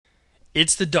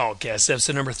It's the DawgCast,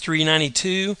 episode number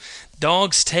 392.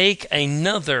 Dogs take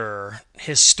another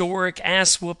historic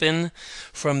ass whooping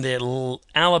from the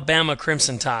Alabama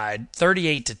Crimson Tide,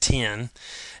 38-10.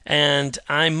 And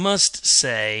I must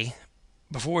say,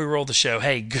 before we roll the show,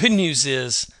 hey, good news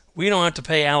is we don't have to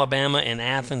pay Alabama in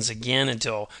Athens again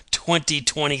until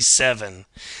 2027.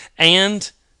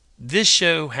 And this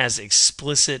show has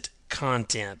explicit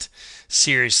content.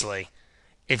 Seriously,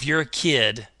 if you're a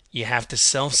kid, you have to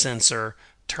self-censor,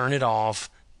 turn it off,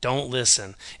 don't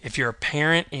listen. If you're a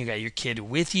parent and you got your kid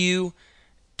with you,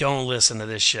 don't listen to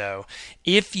this show.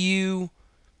 If you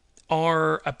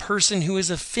are a person who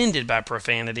is offended by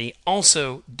profanity,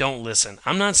 also don't listen.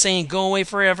 I'm not saying go away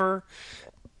forever.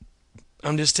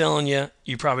 I'm just telling you,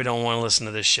 you probably don't want to listen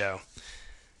to this show.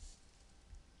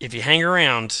 If you hang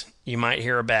around, you might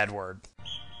hear a bad word.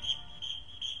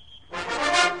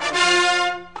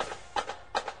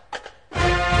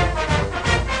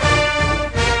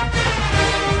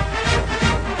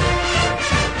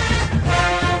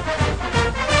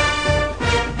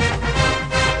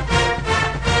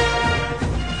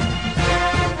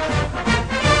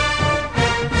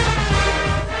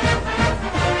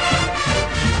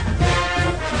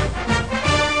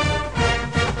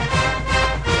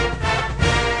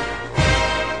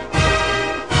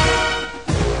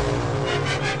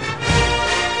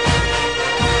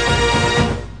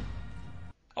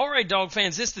 Dog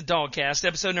fans, this is the DawgCast,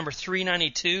 episode number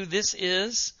 392. This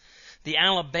is the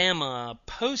Alabama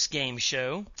post-game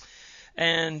show.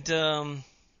 And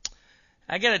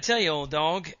I got to tell you, old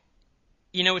dog,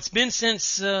 you know, it's been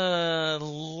since October,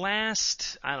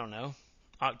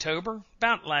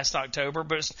 about last October,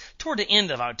 but it's toward the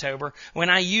end of October when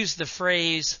I used the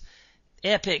phrase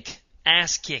epic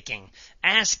ass-kicking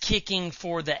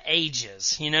for the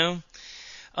ages, you know?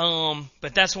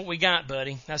 But that's what we got,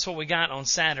 buddy. That's what we got on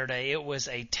Saturday. It was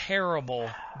a terrible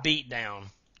beatdown.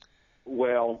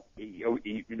 Well,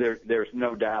 there's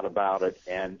no doubt about it,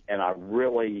 and I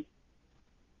really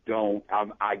don't.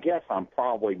 I guess I'm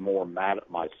probably more mad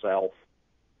at myself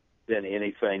than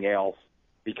anything else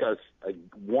because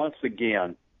once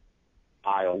again,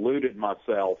 I eluded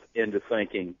myself into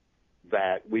thinking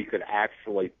that we could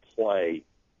actually play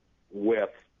with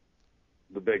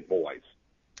the big boys.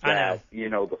 That, you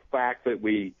know, the fact that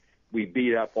we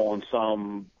beat up on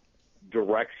some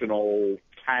directional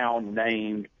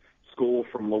town-named school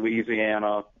from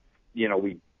Louisiana, you know,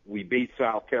 we beat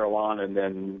South Carolina, and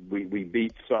then we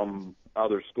beat some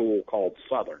other school called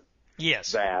Southern.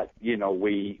 Yes. That, you know,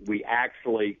 we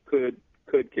actually could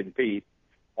compete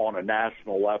on a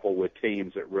national level with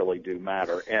teams that really do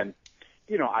matter. And,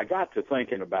 you know, I got to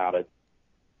thinking about it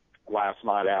last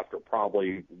night after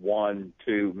probably 1,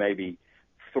 2, maybe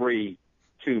 3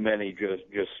 too many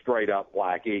just straight up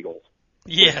Black Eagles.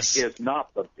 Yes. Which is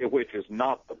not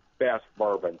the best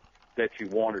bourbon that you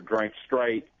want to drink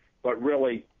straight, but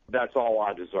really that's all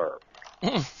I deserve.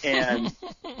 And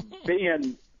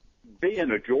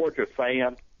being a Georgia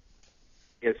fan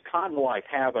is kind of like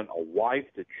having a wife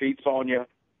that cheats on you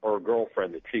or a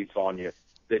girlfriend that cheats on you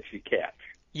that you catch.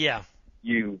 Yeah.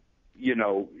 You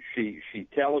know, she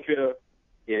tells you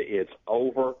it's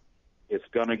over, it's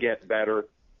going to get better,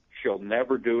 she'll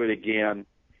never do it again,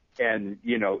 and,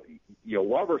 you know, you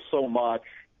love her so much,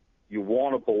 you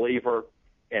want to believe her,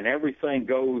 and everything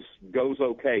goes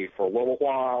okay for a little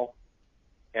while,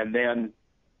 and then,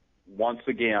 once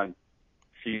again,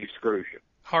 she screws you.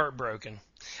 Heartbroken.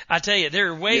 I tell you, there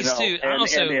are ways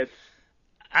to.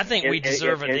 I think we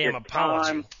deserve a damn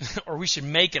apology, or we should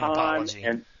make an apology.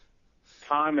 And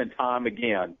time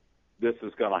again, this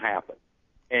is going to happen,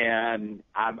 and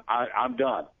I'm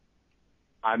done.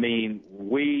 I mean,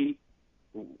 we,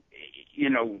 you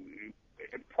know,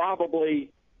 probably,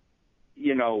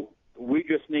 you know, we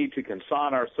just need to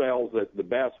consign ourselves at the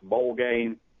best bowl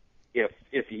game, if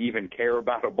you even care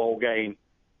about a bowl game.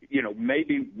 You know,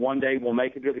 maybe one day we'll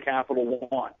make it to the Capital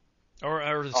One.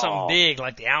 Or something big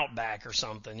like the Outback or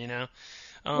something, you know.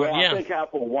 I think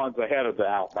Capital One's ahead of the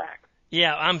Outback.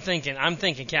 Yeah, I'm thinking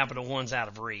Capital One's out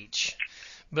of reach.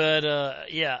 But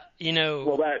yeah, you know.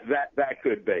 Well, that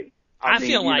could be. I mean,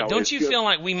 feel like, don't you feel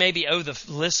like we maybe owe the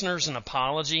listeners an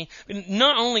apology?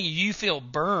 Not only do you feel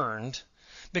burned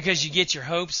because you get your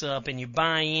hopes up and you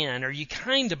buy in, or you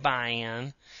kind of buy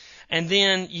in, and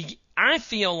then I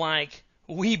feel like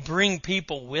we bring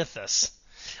people with us.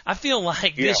 I feel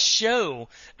like this show,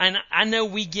 and I know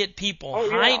we get people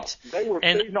hyped. Yeah. They were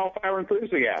feeding off our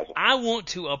enthusiasm. I want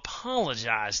to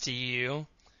apologize to you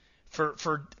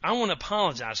I want to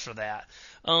apologize for that.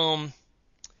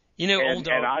 You know, old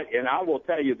dog. And I will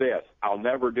tell you this: I'll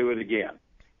never do it again.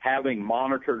 Having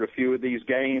monitored a few of these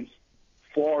games,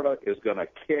 Florida is going to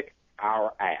kick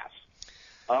our ass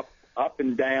up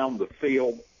and down the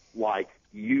field like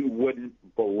you wouldn't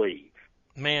believe.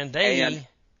 Man, and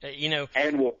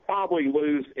we'll probably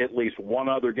lose at least one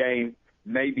other game,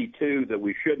 maybe two that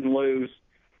we shouldn't lose,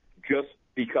 just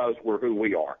because we're who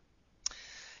we are.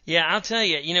 Yeah, I'll tell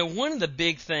you, one of the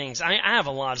big things, I have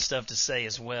a lot of stuff to say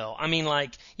as well. I mean,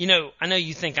 I know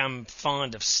you think I'm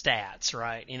fond of stats,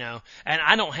 right? And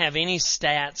I don't have any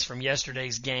stats from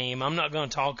yesterday's game. I'm not going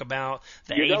to talk about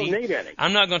You don't need any.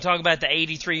 I'm not going to talk about the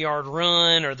 83-yard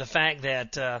run or the fact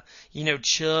that,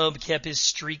 Chubb kept his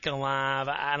streak alive.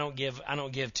 I don't give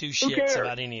two shits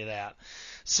about any of that.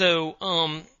 So,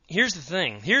 here's the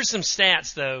thing. Here's some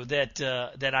stats, though,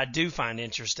 that I do find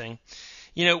interesting.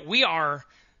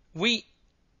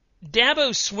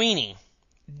 Dabo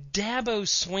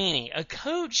Sweeney, a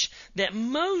coach that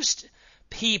most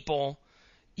people,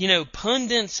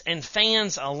 pundits and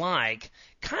fans alike,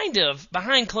 kind of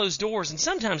behind closed doors and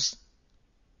sometimes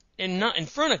not in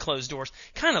front of closed doors,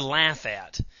 kind of laugh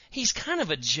at. He's kind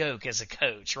of a joke as a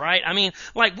coach, right? I mean,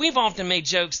 we've often made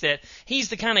jokes that he's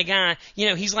the kind of guy,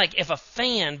 he's like if a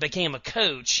fan became a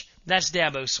coach, that's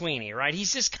Dabo Sweeney, right?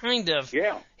 He's just kind of,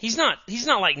 he's not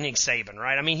like Nick Saban,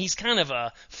 right? I mean, he's kind of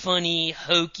a funny,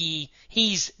 hokey,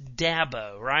 he's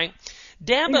Dabo, right?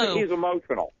 He's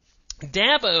emotional.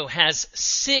 Dabo has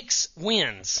 6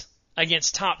 wins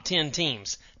against top 10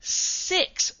 teams.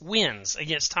 6 wins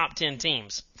against top 10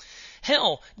 teams.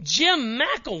 Hell, Jim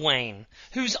McElwain,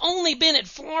 who's only been at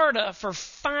Florida for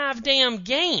 5 damn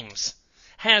games,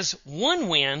 has 1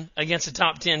 win against a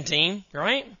top 10 team,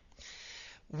 right?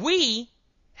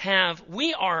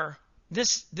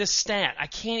 This stat, I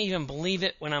can't even believe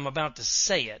it when I'm about to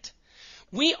say it.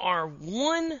 We are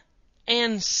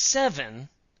 1-7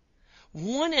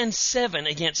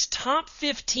 against top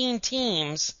 15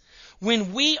 teams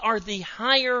when we are the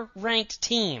higher ranked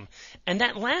team. And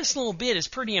that last little bit is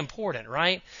pretty important,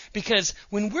 right? Because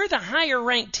when we're the higher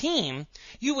ranked team,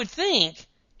 you would think,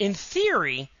 in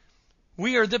theory,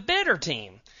 we are the better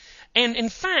team. And in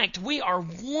fact, we are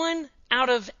 1 out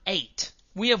of 8.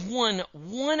 We have won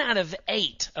 1 out of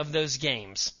 8 of those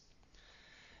games.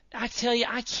 I tell you,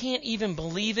 I can't even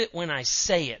believe it when I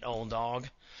say it, old dog.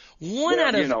 1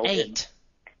 out of 8.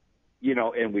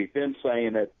 And we've been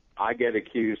saying it. I get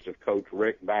accused of Coach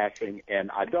Rick bashing, and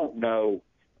I don't know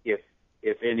if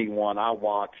anyone, I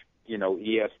watch,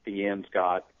 ESPN's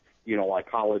got, like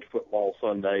College Football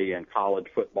Sunday and College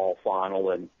Football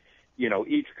Final, and,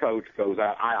 each coach goes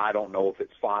out. I don't know if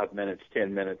it's 5 minutes,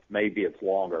 10 minutes, maybe it's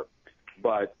longer.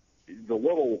 But the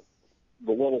little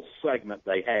segment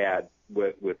they had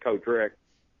with Coach Rick,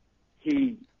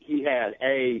 he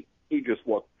just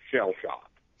looked shell-shocked.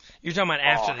 You're talking about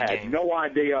after the game. Had no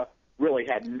idea, really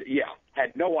had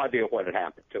no idea what had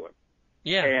happened to him.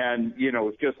 Yeah. And,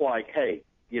 it's just like, hey,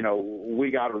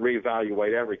 we got to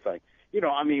reevaluate everything.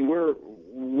 I mean, we're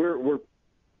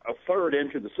a third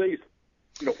into the season.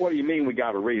 What do you mean we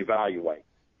got to reevaluate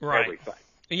everything?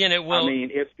 Well, I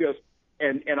mean, it's just,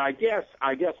 and I guess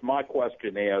my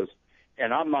question is,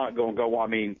 and I'm not going to go, I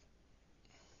mean,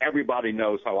 everybody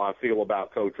knows how I feel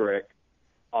about Coach Rick.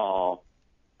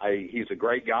 He's a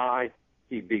great guy.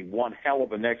 He'd be one hell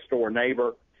of a next-door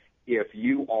neighbor if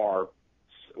you are,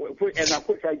 and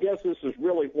which I guess this is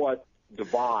really what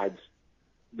divides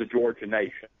the Georgia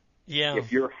nation. Yeah.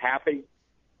 If you're happy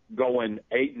going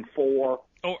 8-4,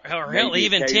 or hell,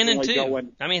 even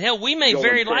 10-2. I mean, hell, we may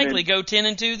very likely go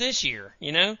 10-2 this year.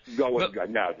 No, we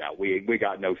got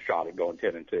no shot at going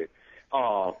 10-2.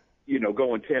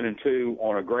 Going 10-2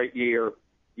 on a great year,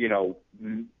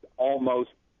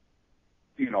 almost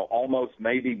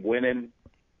maybe winning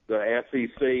the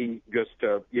SEC just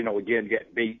to, again,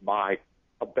 get beat by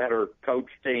a better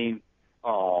coach team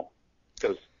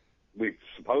because we've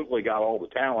supposedly got all the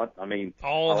talent. I mean,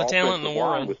 all the talent in the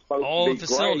world, all the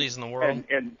facilities in the world.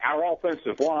 And our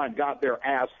offensive line got their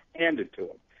ass handed to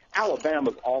them.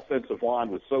 Alabama's offensive line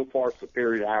was so far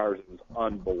superior to ours, it was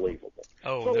unbelievable.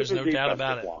 Oh, so there's no doubt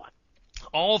about it. Line.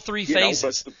 All 3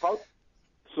 phases. But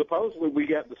supposedly we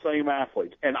get the same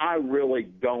athletes, and I really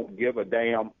don't give a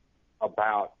damn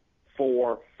about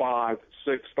 4, 5,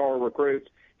 6-star recruits.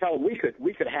 Hell, we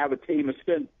could have a team of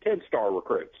 10-star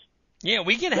recruits. Yeah,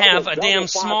 we could have a damn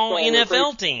small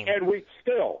NFL team, and we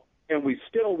still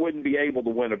wouldn't be able to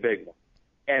win a big one.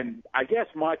 And I guess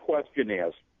my question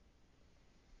is,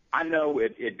 I know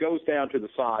it goes down to the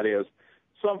side is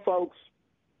some folks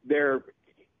they're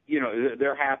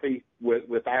happy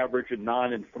with averaging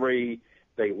 9-3.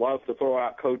 They love to throw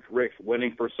out Coach Rick's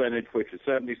winning percentage, which is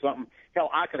 70-something. Hell,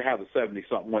 I could have a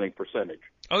 70-something winning percentage.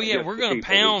 Oh, yeah, we're going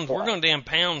to damn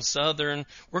pound Southern.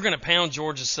 We're going to pound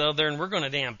Georgia Southern. We're going to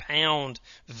damn pound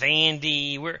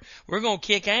Vandy. We're going to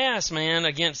kick ass, man,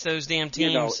 against those damn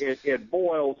teams. You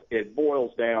know, it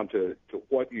boils down to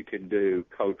what you can do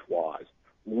coach-wise.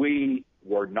 We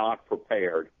were not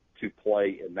prepared to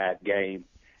play in that game,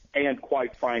 and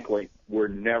quite frankly, we're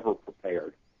never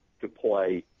prepared to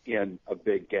play in a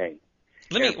big game.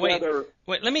 Let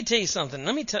me tell you something.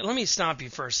 Let me stop you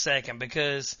for a second,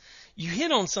 because you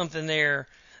hit on something there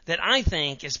that I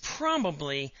think is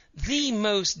probably the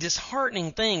most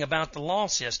disheartening thing about the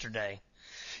loss yesterday.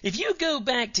 If you go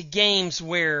back to games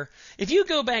if you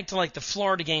go back to like the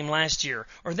Florida game last year,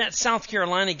 or that South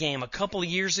Carolina game a couple of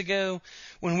years ago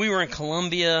when we were in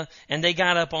Columbia and they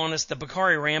got up on us, the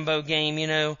Bakari Rambo game, you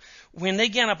know, when they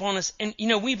got up on us, and, you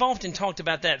know, we've often talked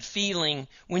about that feeling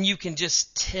when you can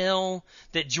just tell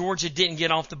that Georgia didn't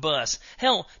get off the bus.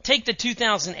 Hell, take the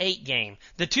 2008 game.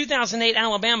 The 2008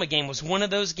 Alabama game was one of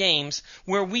those games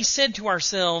where we said to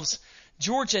ourselves,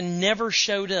 Georgia never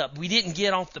showed up. We didn't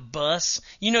get off the bus.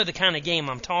 You know the kind of game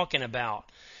I'm talking about.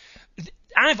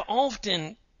 I've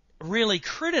often really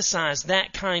criticized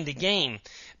that kind of game.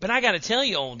 But I got to tell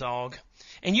you, old dog,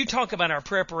 and you talk about our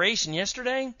preparation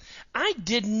yesterday, I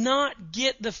did not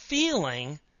get the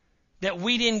feeling that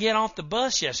we didn't get off the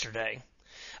bus yesterday.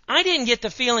 I didn't get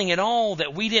the feeling at all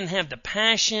that we didn't have the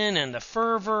passion and the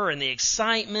fervor and the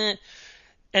excitement.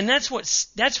 And that's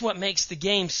what makes the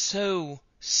game so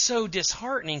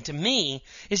disheartening to me,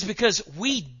 is because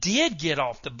we did get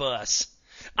off the bus.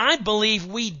 I believe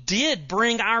we did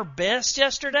bring our best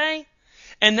yesterday,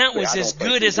 and that was as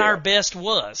good as our best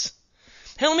was.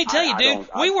 Hell, let me tell you, dude,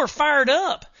 we were fired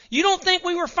up. You don't think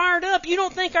we were fired up? You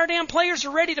don't think our damn players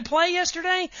are ready to play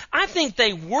yesterday? I think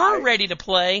they were ready to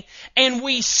play, and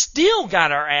we still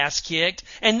got our ass kicked,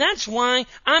 and that's why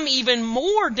I'm even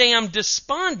more damn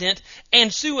despondent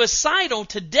and suicidal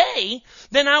today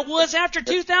than I was after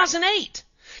 2008.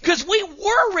 Because we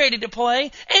were ready to play,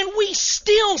 and we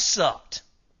still sucked.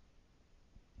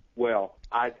 Well,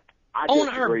 I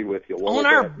disagree with you a little bit. On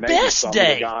our best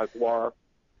day.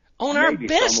 On our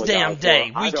best damn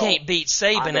day, we can't beat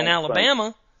Saban in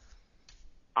Alabama.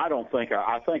 I think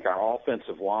our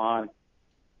offensive line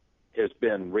has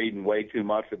been reading way too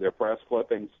much of their press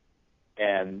clippings,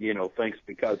 and, you know, thinks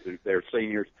because they're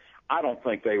seniors. I don't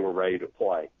think they were ready to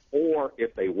play. Or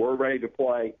if they were ready to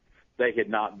play, they had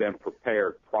not been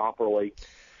prepared properly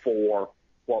for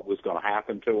what was going to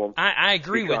happen to them. I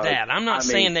agree with that. I'm not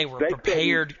saying they were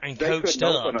prepared and coached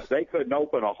up. They couldn't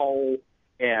open a hole.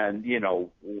 And, you know,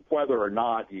 whether or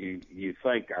not you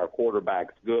think our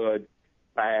quarterback's good,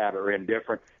 bad, or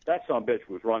indifferent, that son of a bitch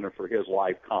was running for his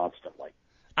life constantly.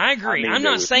 I agree. I'm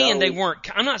not saying they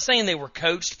were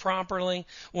coached properly.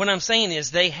 What I'm saying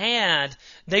is they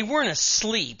weren't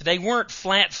asleep. They weren't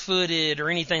flat-footed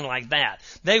or anything like that.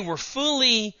 They were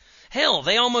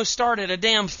they almost started a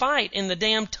damn fight in the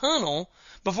damn tunnel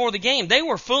before the game. They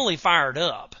were fully fired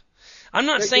up. I'm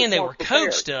not saying they were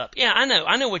coached up. Yeah,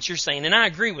 I know what you're saying, and I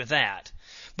agree with that.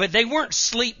 But they weren't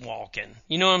sleepwalking.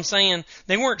 You know what I'm saying?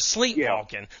 They weren't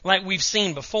sleepwalking like we've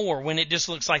seen before, when it just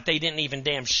looks like they didn't even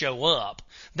damn show up.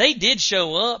 They did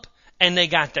show up, and they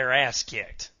got their ass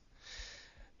kicked.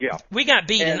 Yeah. We got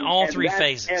beat in all three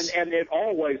phases. And it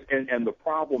always, and the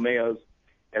problem is,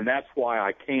 and that's why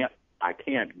I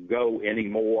can't go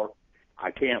anymore.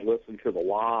 I can't listen to the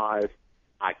live.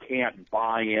 I can't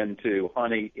buy into,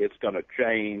 honey, it's going to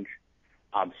change.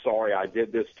 I'm sorry I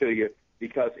did this to you,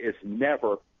 because it's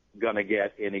never going to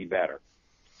get any better.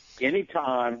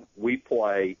 Anytime we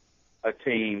play a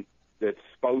team that's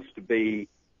supposed to be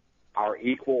our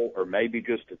equal, or maybe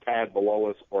just a tad below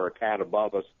us or a tad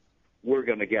above us, we're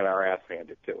going to get our ass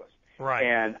handed to us. Right.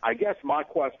 And I guess my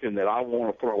question that I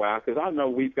want to throw out, because I know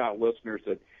we've got listeners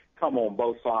that come on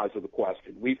both sides of the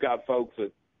question. We've got folks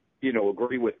that, you know,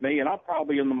 agree with me, and I'm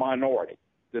probably in the minority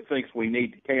that thinks we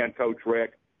need to can Coach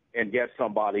Rick and get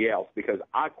somebody else, because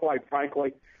quite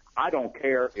frankly, I don't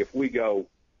care if we go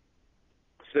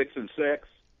 6-6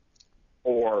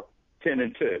 or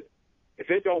 10-2. If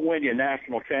it don't win you a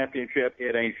national championship,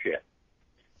 it ain't shit.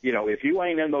 You know, if you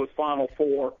ain't in those Final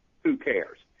Four, who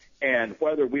cares? And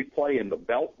whether we play in the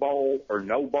Belt Bowl or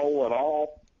no bowl at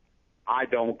all, I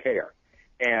don't care.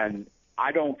 And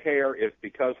I don't care if,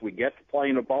 because we get to play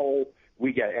in a bowl,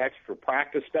 we get extra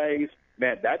practice days.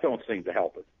 Man, that don't seem to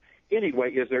help us.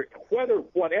 Anyway,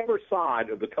 whatever side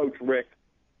of the Coach Rick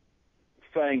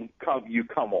thing you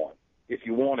come on, if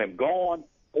you want him gone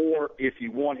or if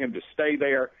you want him to stay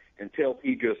there until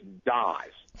he just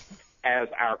dies as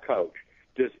our coach.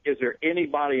 Is there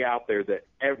anybody out there that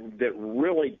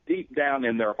really deep down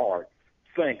in their heart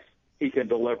thinks he can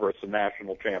deliver us a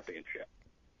national championship?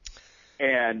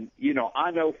 And,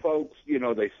 I know folks,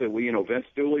 they say, well, Vince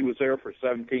Dooley was there for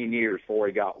 17 years before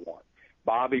he got one.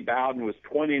 Bobby Bowden was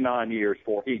 29 years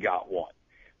before he got one.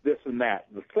 This and that.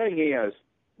 The thing is,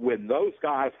 when those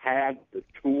guys had the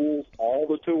tools, all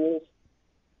the tools,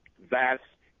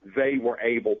 they were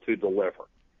able to deliver.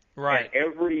 Right. And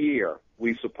every year,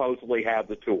 we supposedly have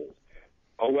the tools.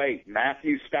 08,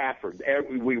 Matthew Stafford.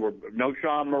 We were no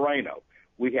Sean Moreno.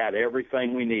 We had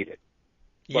everything we needed.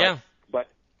 But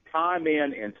time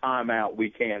in and time out, we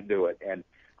can't do it. And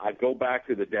I go back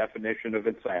to the definition of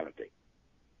insanity.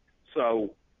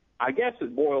 So I guess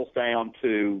it boils down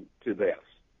to this.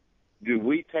 Do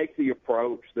we take the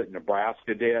approach that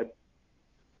Nebraska did,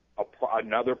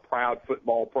 another proud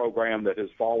football program that has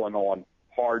fallen on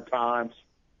hard times?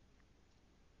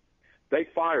 They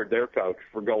fired their coach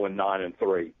for going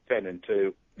 9-3,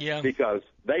 10-2, because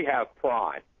they have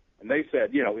pride. And they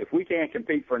said, if we can't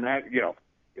compete for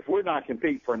if we're not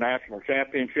competing for a national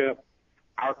championship,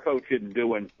 our coach isn't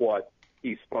doing what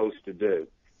he's supposed to do,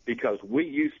 because we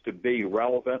used to be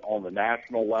relevant on the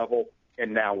national level,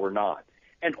 and now we're not.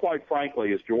 And quite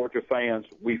frankly, as Georgia fans,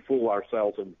 we fool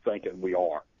ourselves into thinking we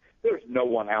are. There's no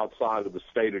one outside of the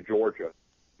state of Georgia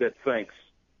that thinks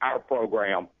our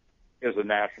program is a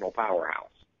national powerhouse,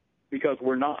 because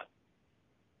we're not.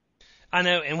 I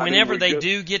know, and whenever they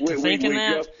do get to thinking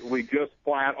that, we just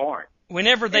flat aren't.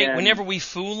 Whenever we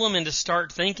fool them into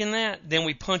start thinking that, then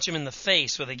we punch them in the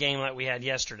face with a game like we had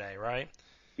yesterday, right?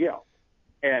 Yeah,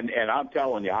 and I'm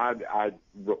telling you, I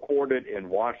recorded and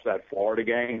watched that Florida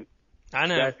game. I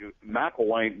know.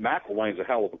 McElwain's a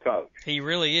hell of a coach. He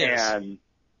really is.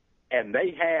 And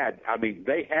they had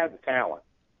the talent,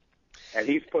 and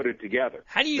he's put it together.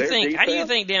 How do you think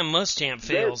Dan Muschamp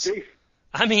feels?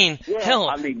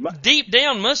 Deep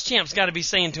down, Muschamp's got to be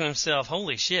saying to himself,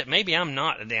 "Holy shit, maybe I'm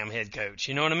not a damn head coach."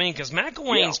 You know what I mean? Because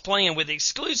McElwain's playing with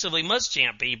exclusively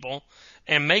Muschamp people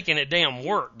and making it damn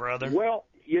work, brother. Well,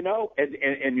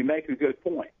 and you make a good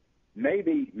point.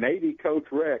 Maybe Coach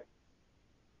Rick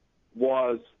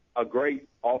was a great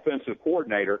offensive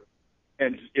coordinator,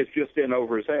 and it's just in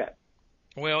over his head.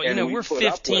 Well, we're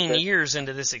 15 years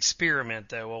into this experiment,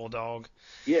 though, old dog.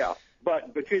 Yeah,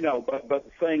 but the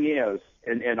thing is,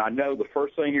 and I know the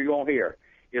first thing you're going to hear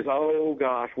is, oh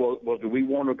gosh, well, do we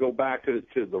want to go back to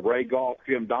the Ray Goff,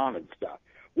 Jim Donnan stuff?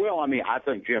 Well, I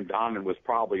think Jim Donnan was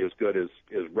probably as good as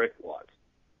Rick was.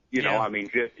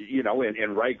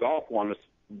 And Ray Goff won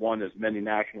as many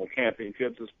national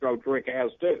championships as Coach Rick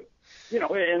has too.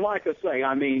 And like I say,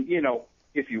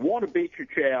 if you want to beat your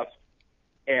chest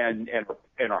and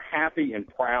are happy and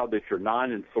proud that you're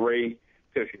 9-3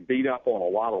 because you beat up on a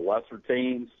lot of lesser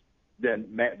teams,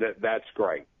 then that's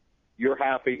great. You're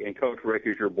happy, and Coach Rick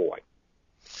is your boy.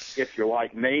 If you're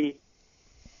like me,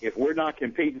 if we're not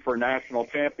competing for a national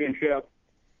championship,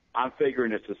 I'm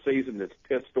figuring it's a season that's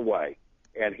pissed away.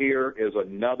 And here is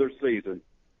another season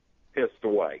pissed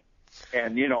away.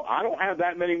 And, I don't have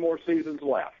that many more seasons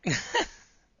left.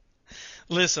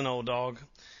 Listen, old dog,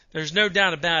 there's no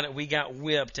doubt about it. We got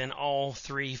whipped in all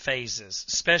three phases.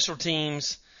 Special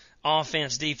teams,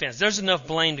 offense, defense. There's enough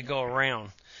blame to go around.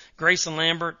 Grayson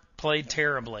Lambert played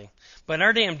terribly. But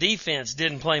our damn defense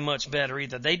didn't play much better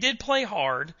either. They did play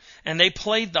hard, and they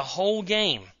played the whole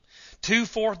game. 2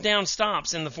 fourth-down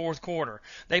stops in the fourth quarter.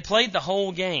 They played the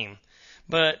whole game,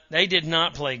 but they did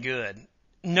not play good.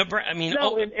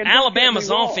 Alabama's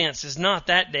offense is not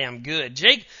that damn good.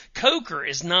 Jake Coker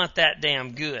is not that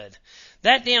damn good.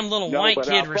 That damn little white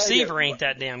kid receiver ain't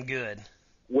that damn good.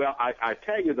 Well, I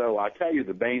tell you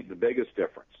the biggest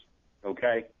difference,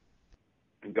 okay?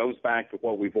 It goes back to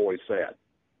what we've always said.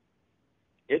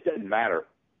 It doesn't matter.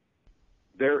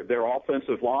 Their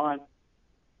offensive line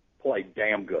played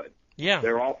damn good. Yeah.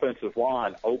 Their offensive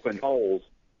line opened holes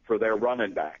for their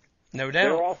running back. No doubt.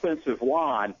 Their offensive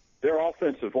line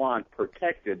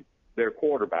protected their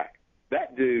quarterback.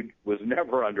 That dude was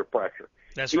never under pressure.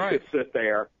 That's he right. He could sit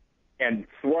there and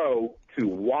throw to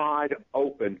wide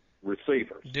open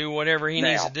receivers. Do whatever he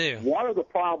needs to do. One of the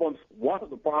problems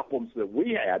that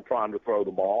we had trying to throw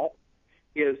the ball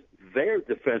is their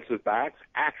defensive backs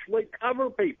actually cover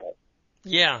people.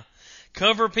 Yeah.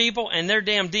 Cover people, and their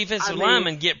damn defensive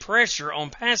linemen get pressure on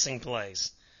passing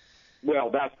plays. Well,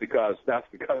 that's because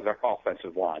their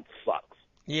offensive line sucks.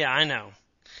 Yeah, I know.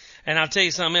 And I'll tell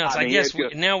you something else. I guess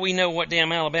now we know what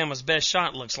damn Alabama's best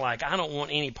shot looks like. I don't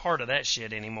want any part of that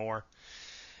shit anymore.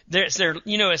 It's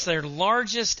their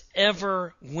largest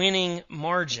ever winning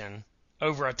margin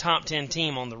over a top 10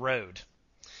 team on the road.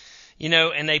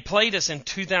 And they played us in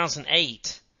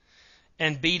 2008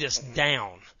 and beat us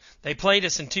down. They played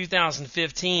us in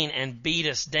 2015 and beat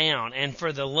us down. And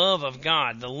for the love of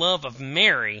God, the love of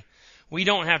Mary, we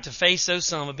don't have to face those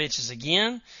son of a bitches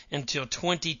again until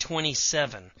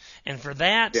 2027. And for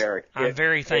that, Derek, I'm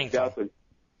very thankful.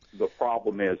 The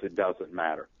problem is it doesn't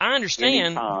matter. I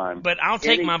understand, but I'll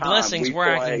take my blessings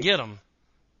where I can get them.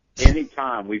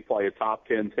 Anytime we play a top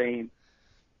 10 team,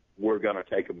 we're going to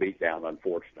take a beat down,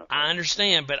 unfortunately. I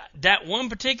understand, but that one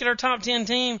particular top 10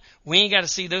 team, we ain't got to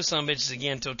see those son of a bitches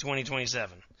again until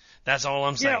 2027. That's all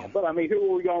I'm saying. Yeah, but I mean,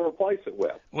 who are we going to replace it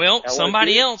with? Well, LSU?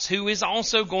 Somebody else who is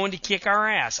also going to kick our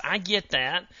ass. I get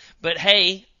that, but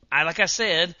hey, like I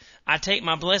said, I take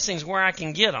my blessings where I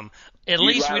can get them. At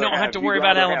least we don't have to worry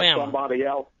about Alabama. Somebody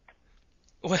else.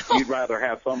 Well, you'd rather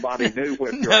have somebody new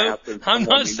with your ass than I'm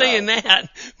not saying know.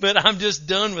 that, but I'm just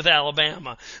done with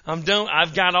Alabama. I'm done.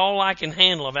 I've got all I can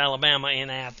handle of Alabama in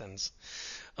Athens.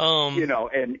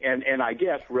 And I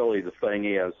guess really the thing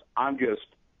is, I'm just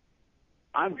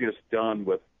done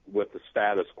with the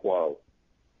status quo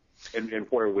and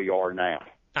where we are now.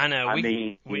 I know.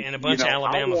 We and a bunch of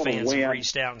Alabama fans have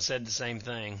reached out and said the same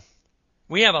thing.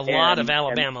 We have a lot of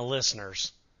Alabama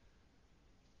listeners.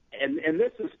 And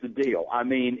this is the deal. I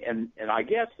mean, and I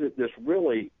guess that this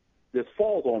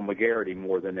falls on McGarity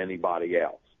more than anybody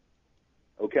else.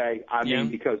 Okay? I mean,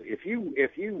 because if you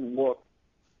look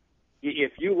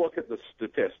at the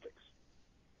statistics,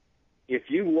 if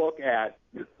you look at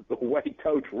the way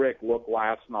Coach Rick looked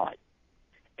last night,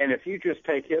 and if you just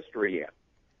take history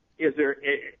in,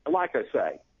 like I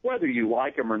say, whether you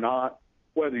like him or not,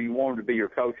 whether you want him to be your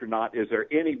coach or not, is there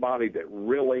anybody that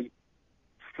really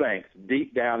thinks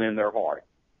deep down in their heart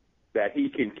that he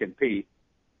can compete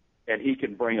and he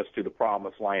can bring us to the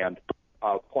promised land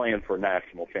of playing for a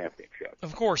national championship?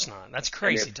 Of course not. That's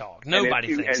crazy talk.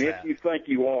 Nobody thinks that. And if you think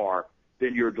you are,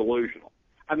 then you're delusional.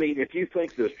 I mean, if you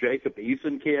think this Jacob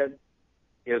Eason kid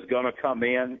is going to come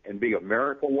in and be a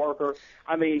miracle worker,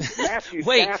 I mean, Matthew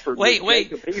Stafford was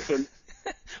Jacob Eason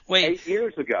 8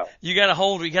 years ago. You got to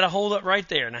hold up right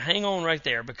there. Now hang on right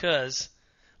there, because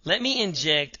let me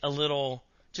inject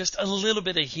just a little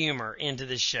bit of humor into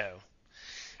this show.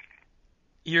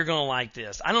 You're going to like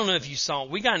this. I don't know if you saw,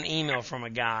 we got an email from a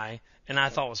guy, and I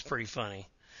thought it was pretty funny.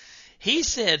 He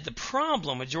said the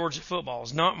problem with Georgia football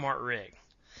is not Mark Richt.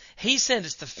 He said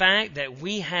it's the fact that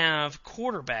we have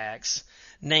quarterbacks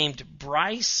named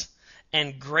Bryce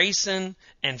and Grayson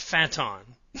and Faton.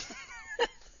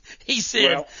 He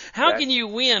said, how can you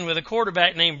win with a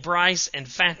quarterback named Bryce and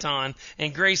Faton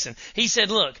and Grayson? He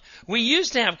said, look, we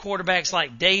used to have quarterbacks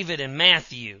like David and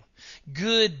Matthew,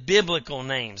 good biblical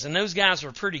names, and those guys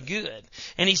were pretty good.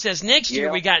 And he says, next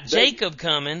year we got Jacob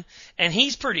coming, and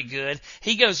he's pretty good.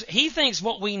 He goes, he thinks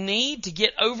what we need to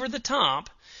get over the top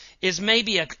is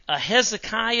maybe a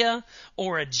Hezekiah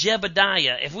or a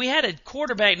Jebediah. If we had a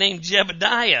quarterback named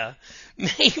Jebediah,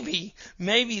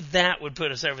 maybe that would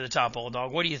put us over the top, old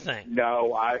dog. What do you think?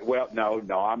 No. I'm going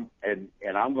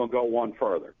to go one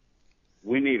further.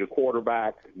 We need a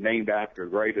quarterback named after a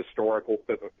great historical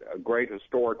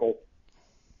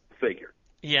figure.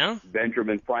 Yeah.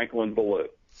 Benjamin Franklin Ballou.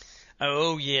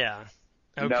 Oh yeah.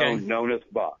 Okay. Known as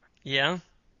Buck. Yeah.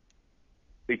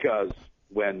 Because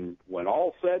when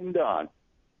all's said and done,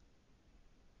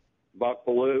 Buck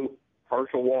Ballou,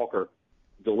 Herschel Walker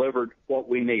delivered what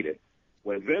we needed.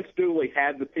 When Vince Dooley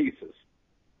had the pieces,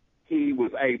 he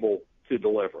was able to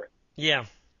deliver it. Yeah.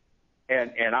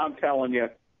 And I'm telling you,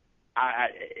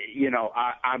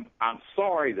 I'm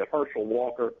sorry that Herschel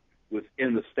Walker was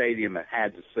in the stadium and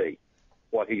had to see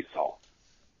what he saw.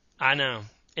 I know.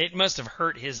 It must have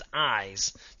hurt his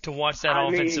eyes to watch that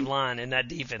offensive line and that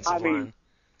defensive line.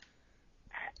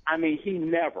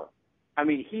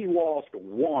 He lost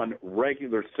one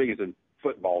regular season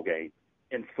football game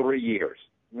in 3 years.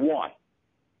 One.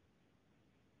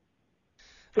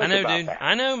 I know, dude. That.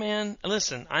 I know, man.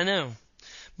 Listen, I know.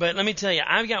 But let me tell you,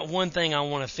 I've got one thing I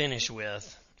want to finish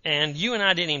with. And you and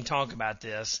I didn't even talk about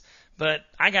this, but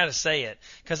I got to say it.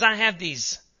 Because I have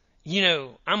these,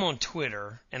 I'm on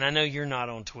Twitter, and I know you're not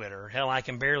on Twitter. Hell, I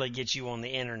can barely get you on the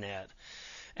internet.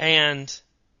 And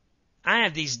I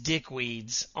have these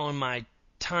dickweeds on my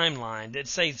timeline that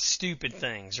say stupid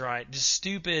things, right? Just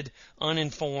stupid,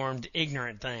 uninformed,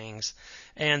 ignorant things.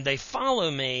 And they follow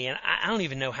me, and I don't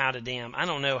even know how to I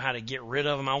don't know how to get rid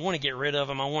of them. I want to get rid of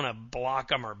them. I want to block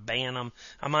them or ban them.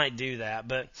 I might do that.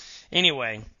 But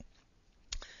anyway,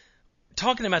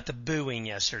 talking about the booing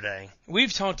yesterday.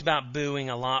 We've talked about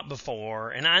booing a lot before,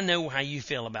 and I know how you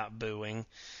feel about booing.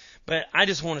 But I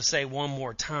just want to say one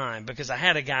more time, because I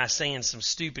had a guy saying some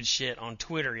stupid shit on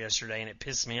Twitter yesterday, and it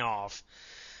pissed me off.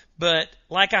 But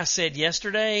like I said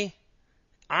yesterday,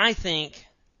 I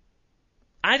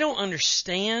don't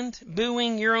understand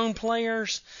booing your own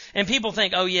players. And people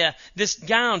think, oh yeah, this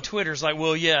guy on Twitter's like,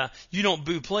 well yeah, you don't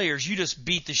boo players, you just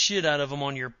beat the shit out of them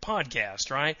on your podcast,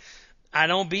 right? I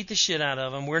don't beat the shit out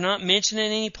of them. We're not mentioning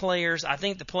any players. I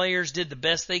think the players did the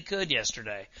best they could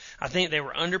yesterday. I think they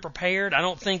were underprepared. I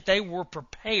don't think they were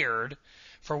prepared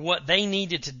for what they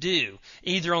needed to do,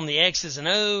 either on the X's and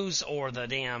O's or the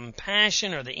damn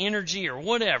passion or the energy or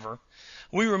whatever.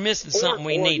 We were missing something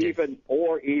we needed.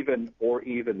 Or even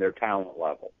their talent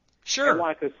level. Sure. And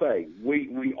like I say,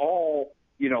 we all,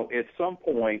 at some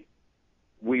point,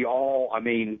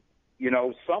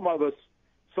 some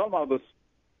of us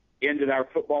ended our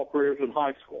football careers in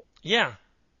high school. Yeah.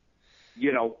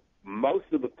 Most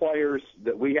of the players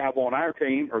that we have on our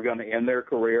team are going to end their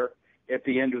career at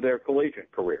the end of their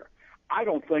collegiate career. I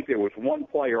don't think there was one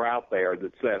player out there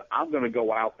that said, I'm going to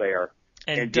go out there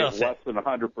and get less than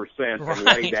 100% and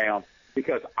lay down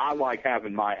because I like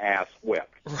having my ass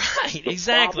whipped. Right,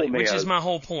 exactly, which is my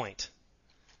whole point.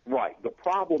 Right. The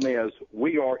problem is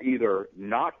we are either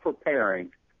not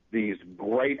preparing these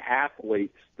great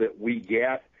athletes that we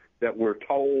get that we're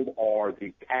told are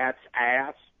the cat's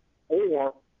ass,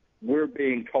 or we're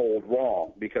being told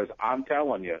wrong, because I'm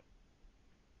telling you,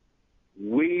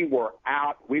 we were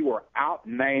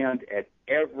outmanned at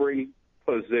every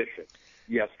position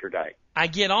yesterday. I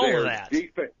get all of that.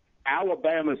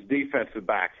 Alabama's defensive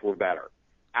backs were better.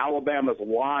 Alabama's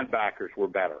linebackers were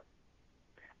better.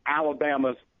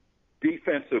 Alabama's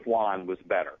defensive line was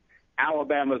better.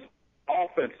 Alabama's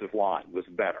offensive line was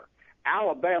better.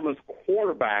 Alabama's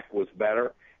quarterback was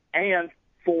better. And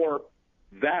for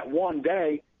that one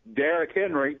day, Derrick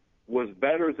Henry was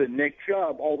better than Nick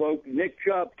Chubb, although Nick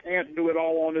Chubb can't do it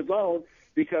all on his own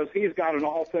because he's got an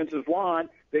offensive line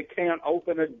that can't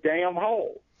open a damn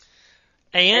hole.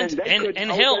 And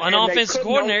hell, an offensive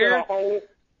coordinator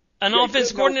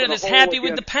that's happy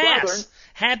with the pass,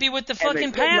 happy with the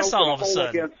fucking pass all of a sudden.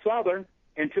 Against Southern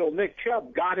until Nick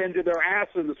Chubb got into their ass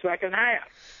in the second half.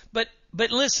 But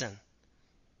listen,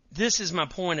 this is my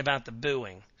point about the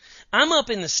booing. I'm up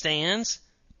in the stands.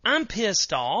 I'm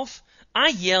pissed off. I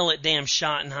yell at damn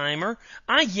Schottenheimer.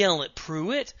 I yell at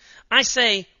Pruitt. I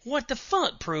say, what the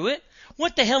fuck, Pruitt?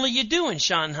 What the hell are you doing,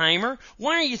 Schottenheimer?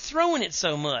 Why are you throwing it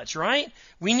so much, right?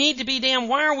 We need to be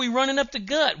why are we running up the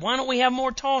gut? Why don't we have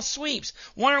more toss sweeps?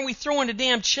 Why aren't we throwing to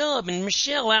damn Chubb and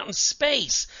Michelle out in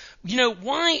space?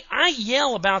 Why? I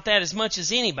yell about that as much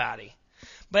as anybody.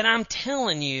 But I'm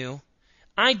telling you,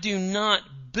 I do not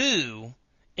boo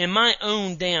in my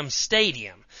own damn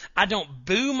stadium. I don't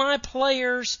boo my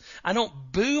players. I don't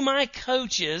boo my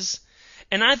coaches.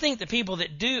 And I think the people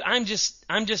that do, I'm just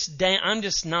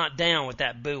not down with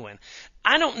that booing.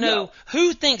 I don't know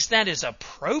who thinks that is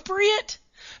appropriate,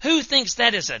 who thinks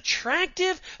that is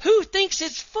attractive, who thinks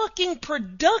it's fucking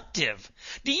productive.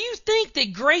 Do you think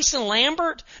that Grayson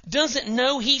Lambert doesn't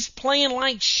know he's playing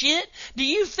like shit? Do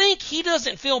you think he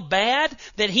doesn't feel bad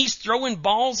that he's throwing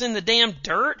balls in the damn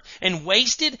dirt and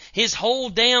wasted his whole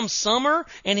damn summer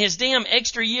and his damn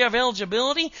extra year of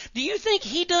eligibility? Do you think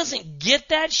he doesn't get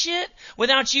that shit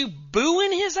without you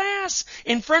booing his ass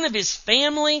in front of his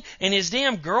family and his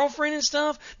damn girlfriend and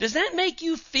stuff? Does that make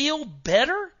you feel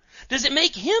better? Does it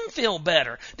make him feel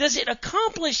better? Does it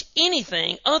accomplish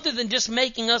anything other than just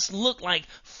making us look like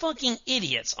fucking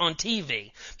idiots on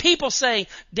TV? People say,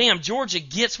 damn, Georgia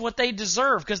gets what they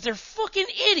deserve because they're fucking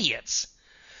idiots.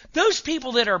 Those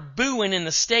people that are booing in the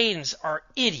stadiums are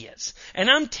idiots. And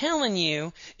I'm telling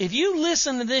you, if you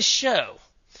listen to this show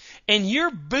and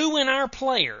you're booing our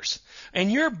players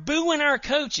and you're booing our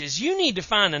coaches, you need to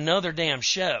find another damn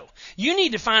show. You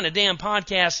need to find a damn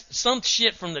podcast, some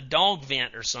shit from the dog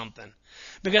vent or something.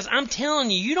 Because I'm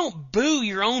telling you, you don't boo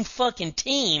your own fucking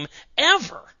team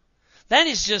ever. That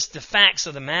is just the facts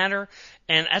of the matter,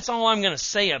 and that's all I'm going to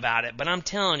say about it. But I'm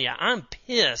telling you, I'm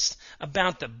pissed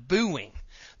about the booing.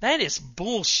 That is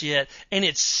bullshit, and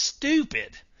it's stupid.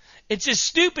 It's as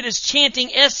stupid as chanting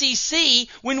SEC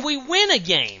when we win a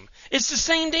game. It's the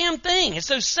same damn thing. It's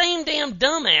those same damn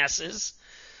dumbasses.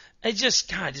 It just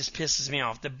pisses me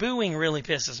off. The booing really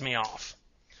pisses me off.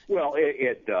 Well,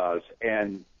 it does.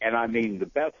 And I mean, the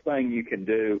best thing you can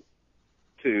do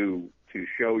to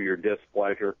show your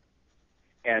displeasure,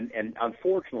 and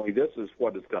unfortunately this is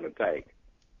what it's going to take,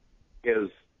 is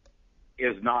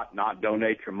not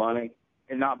donate your money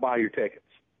and not buy your tickets.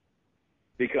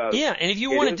 Because yeah, and if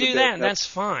you want to do that, that's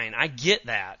fine. I get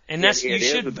that. And you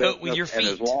should vote with your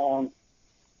feet.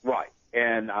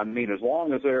 And I mean, as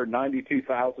long as there are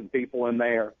 92,000 people in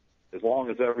there, as long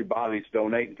as everybody's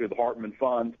donating to the Hartman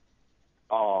Fund,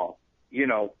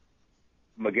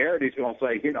 McGarrity's going to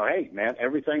say, hey, man,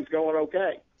 everything's going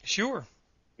okay. Sure.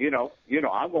 I'm going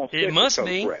to stick It must with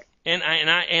Coach be. Rick. And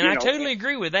I totally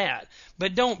agree with that.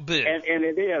 But don't boo. And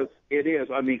it is.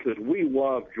 I mean, because we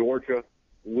love Georgia.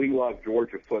 We love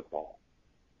Georgia football.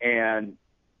 And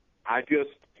I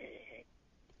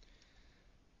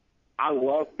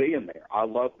love being there. I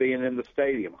love being in the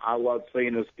stadium. I love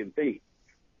seeing us compete.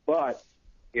 But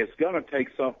it's going to take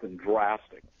something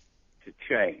drastic to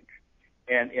change.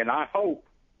 And I hope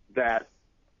that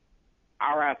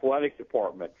our athletic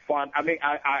department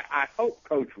I hope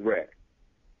Coach Rick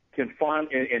can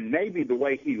find, and maybe the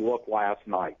way he looked last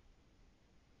night,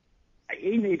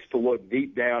 he needs to look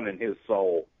deep down in his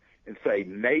soul and say,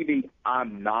 maybe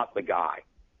I'm not the guy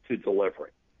to deliver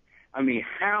it. I mean,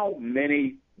 how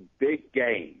many big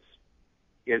games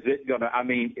is it going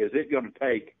to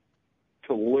take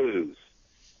to lose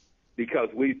because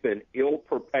we've been ill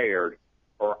prepared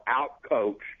or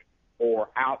out-coached or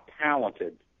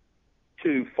out-talented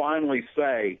to finally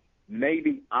say,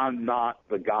 maybe I'm not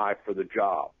the guy for the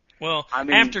job? Well,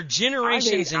 after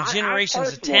generations and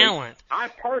generations of talent. I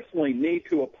personally need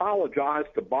to apologize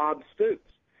to Bob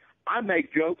Stoops. I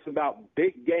make jokes about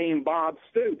big game Bob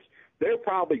Stoops. There are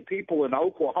probably people in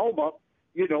Oklahoma,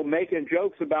 making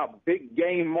jokes about big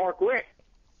game Mark Richt.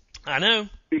 I know.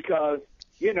 Because,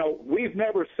 we've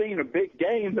never seen a big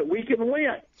game that we can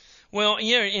win. Well,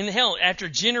 in hell, after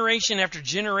generation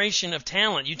of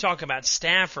talent, you talk about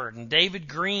Stafford and David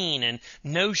Green and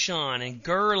Noshawn and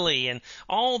Gurley and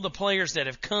all the players that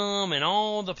have come and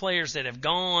all the players that have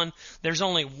gone, there's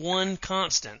only one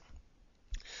constant.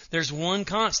 There's one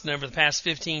constant over the past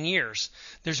 15 years.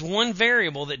 There's one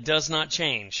variable that does not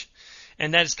change,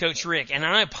 and that is Coach Rick. And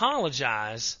I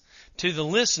apologize to the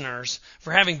listeners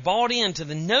for having bought into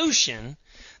the notion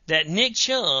that Nick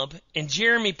Chubb and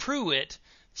Jeremy Pruitt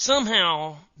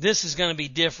somehow this is going to be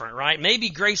different, right? Maybe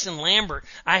Grayson Lambert.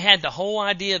 I had the whole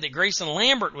idea that Grayson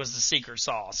Lambert was the secret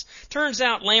sauce. Turns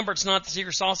out Lambert's not the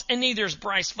secret sauce, and neither is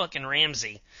Bryce fucking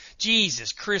Ramsey.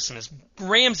 Jesus Christmas.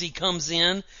 Ramsey comes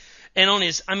in,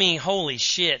 and holy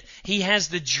shit, he has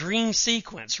the dream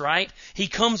sequence, right? He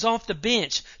comes off the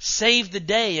bench, saved the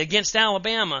day against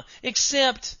Alabama,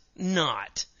 except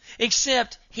not.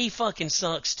 Except he fucking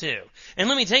sucks too. And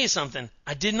let me tell you something,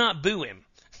 I did not boo him.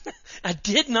 I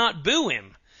did not boo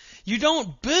him. You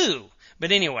don't boo.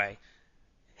 But anyway,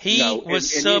 he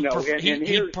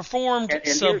performed and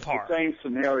subpar. Here's the same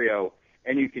scenario,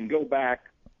 and you can go back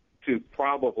to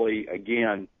probably,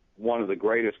 again, one of the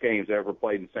greatest games ever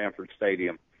played in Sanford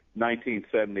Stadium,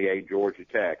 1978 Georgia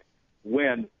Tech,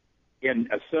 when in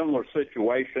a similar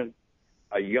situation,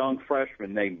 a young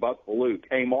freshman named Buck Bellew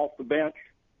came off the bench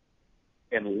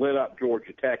and lit up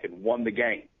Georgia Tech and won the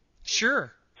game.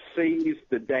 Sure. Seize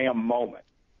the damn moment.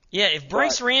 Yeah, if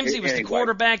Bryce Ramsey was the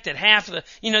quarterback that half of the,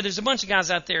 there's a bunch of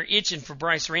guys out there itching for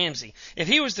Bryce Ramsey. If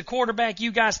he was the quarterback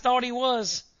you guys thought he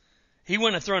was, he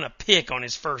wouldn't have thrown a pick on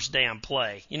his first damn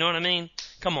play. You know what I mean?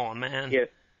 Come on, man.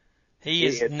 He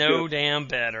is no damn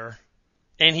better.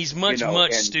 And he's much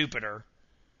stupider.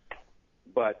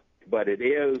 But it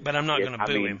is. But I'm not going to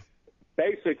boo him.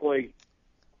 Basically,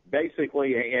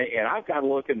 and I've got to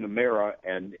look in the mirror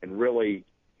and really,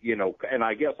 and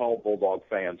I guess all Bulldog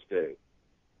fans do.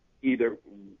 Either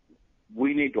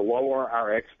we need to lower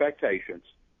our expectations,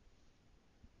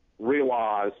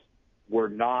 realize we're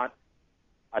not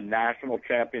a national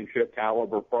championship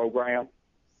caliber program,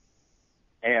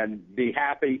 and be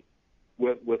happy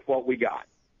with what we got.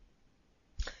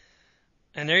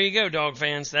 And there you go, Dog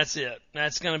fans. That's it.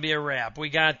 That's going to be a wrap.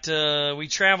 We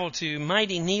travel to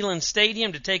mighty Neyland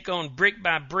Stadium to take on Brick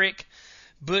by Brick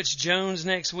Butch Jones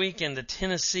next week and the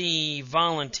Tennessee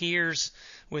Volunteers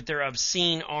with their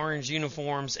obscene orange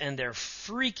uniforms and their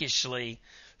freakish,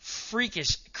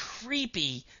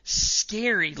 creepy,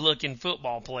 scary-looking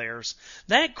football players.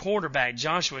 That quarterback,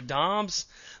 Joshua Dobbs,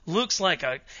 looks like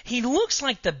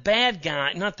the bad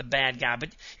guy, not the bad guy, but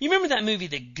you remember that movie,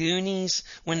 The Goonies,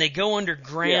 when they go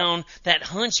underground, that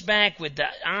hunchback with the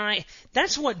eye?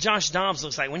 That's what Josh Dobbs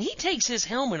looks like. When he takes his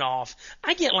helmet off,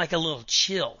 I get like a little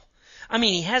chill. I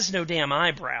mean, he has no damn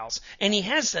eyebrows, and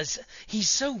he's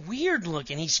so weird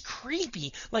looking. He's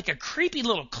creepy, like a creepy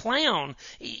little clown.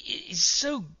 He's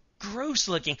so gross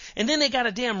looking. And then they got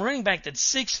a damn running back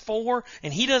that's 6'4",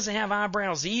 and he doesn't have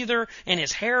eyebrows either, and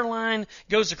his hairline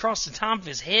goes across the top of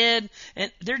his head,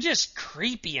 and they're just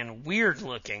creepy and weird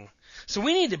looking. So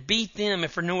we need to beat them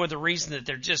if for no other reason that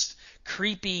they're just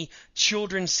creepy,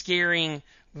 children-scaring,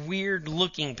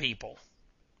 weird-looking people.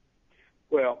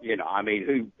 Well,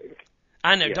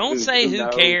 I know. Yeah, Don't say who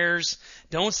knows? cares.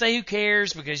 Don't say who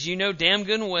cares because you know damn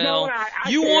good and well. No, I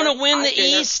you care. want to win I the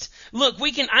care. East? Look,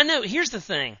 we can. I know. Here's the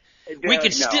thing. We Derek,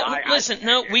 could still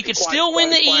we could quite- still win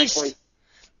the quite frankly, East.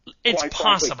 It's quite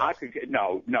possible. Frankly,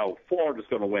 no. Florida's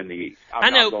going to win the East. I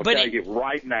know, I'm but tell you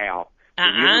right now, the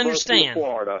I University understand. of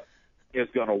Florida is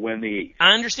going to win the East.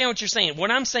 I understand what you're saying.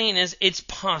 What I'm saying is it's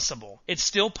possible. It's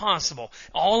still possible.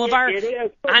 All of It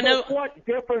is. But I know. What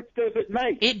difference does it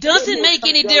make? It doesn't Then make we're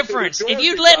any gonna go to the difference. If Georgia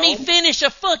you'd let me Dome. finish a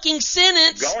fucking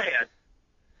sentence. Go ahead.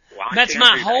 Well, I That's can't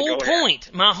my do that. whole Go ahead.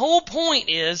 point. My whole point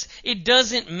is it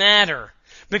doesn't matter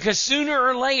because sooner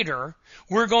or later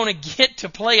we're going to get to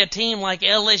play a team like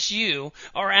LSU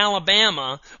or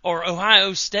Alabama or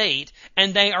Ohio State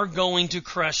and they are going to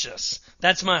crush us.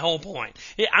 That's my whole point.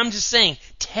 I'm just saying,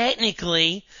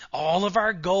 technically, all of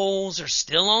our goals are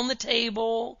still on the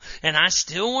table, and I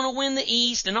still want to win the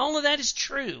East, and all of that is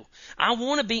true. I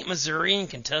want to beat Missouri and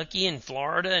Kentucky and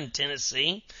Florida and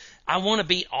Tennessee. I want to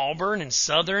beat Auburn and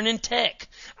Southern and Tech.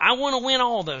 I want to win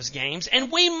all those games,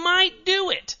 and we might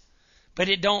do it. But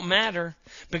it don't matter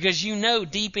because you know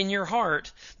deep in your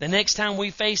heart the next time we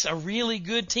face a really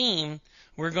good team,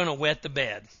 we're going to wet the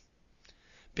bed.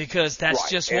 Because that's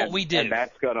right. just what we do. And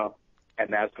that's gonna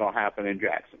happen in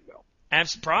Jacksonville.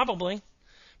 Probably.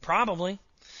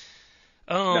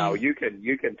 No, you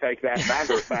can take that.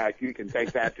 Matter of fact, you can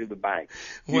take that to the bank.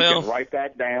 You Well, can write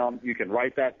that down. You can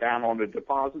write that down on the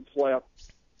deposit slip.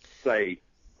 Say,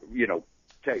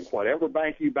 take whatever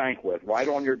bank you bank with, write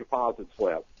on your deposit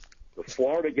slip. The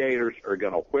Florida Gators are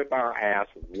going to whip our ass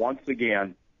once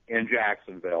again in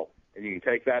Jacksonville, and you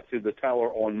can take that to the teller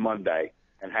on Monday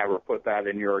and have her put that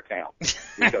in your account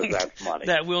because that's money.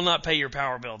 That will not pay your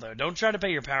power bill, though. Don't try to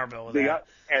pay your power bill with that.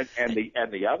 And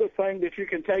the other thing that you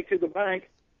can take to the bank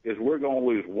is we're going to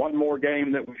lose one more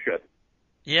game that we shouldn't.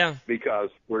 Yeah. Because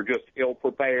we're just ill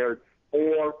prepared,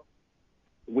 or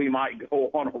we might go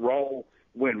on a roll,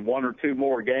 win one or two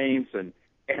more games, and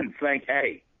think,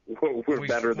 hey, we're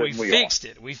better than we fixed are.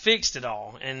 it. We fixed it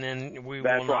all, and then we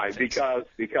That's will not right, fix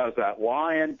because that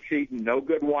lying, cheating, no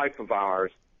good wife of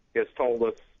ours has told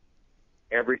us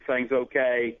everything's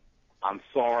okay. I'm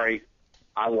sorry.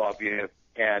 I love you,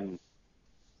 and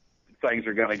things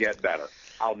are going to get better.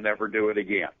 I'll never do it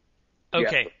again.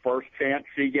 Okay. Yet the first chance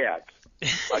she gets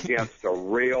against a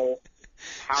real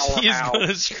powerhouse, She's going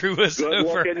to screw us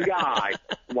over. good-looking guy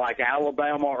like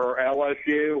Alabama or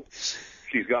LSU,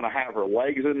 she's going to have her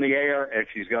legs in the air and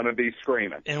she's going to be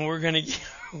screaming. And we're going to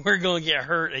get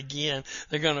hurt again.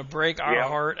 They're going to break our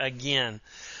heart again.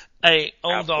 Hey,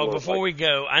 old dog, before we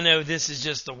go, I know this is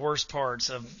just the worst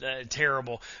parts of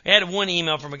terrible. I had one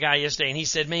email from a guy yesterday, and he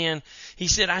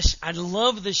said, I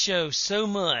love the show so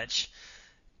much.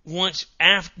 Once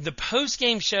after the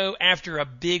post-game show after a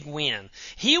big win,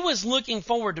 he was looking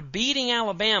forward to beating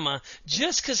Alabama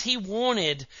just because he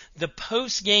wanted the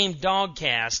post-game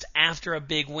DawgCast after a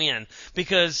big win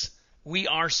because we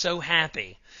are so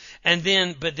happy.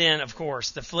 But then, of course,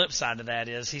 the flip side of that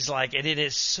is he's like, and it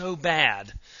is so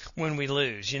bad when we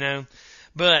lose,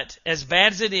 But as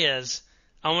bad as it is,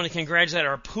 I want to congratulate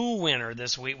our pool winner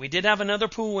this week. We did have another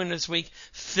pool winner this week.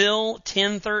 Phil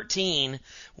 1013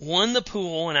 won the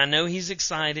pool, and I know he's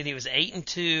excited. He was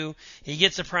 8-2. He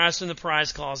gets a prize from the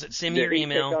prize closet. Send me your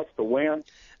email. Did he pick us to win?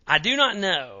 I do not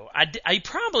know. I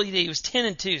probably did. He was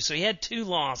 10-2, so he had 2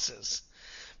 losses.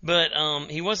 But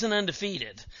he wasn't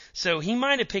undefeated, so he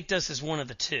might have picked us as one of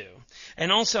the 2.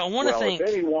 And also, I want to thank.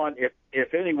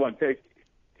 If anyone picked,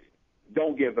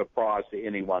 don't give a prize to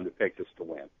anyone that picked us to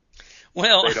win.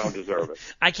 Well, they don't deserve it.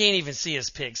 I can't even see his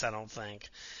picks, I don't think.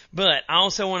 But I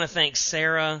also want to thank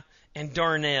Sarah and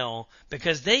Darnell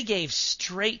because they gave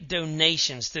straight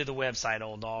donations through the website,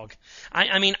 old dog.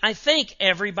 I mean, I thank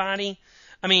everybody.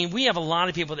 I mean, we have a lot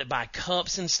of people that buy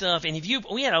cups and stuff, and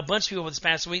we had a bunch of people this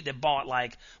past week that bought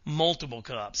like multiple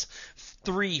cups,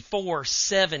 3, 4,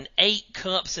 7, 8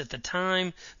 cups at the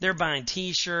time. They're buying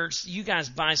T-shirts. You guys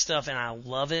buy stuff, and I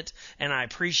love it, and I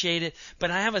appreciate it. But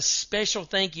I have a special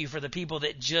thank you for the people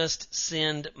that just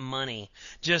send money,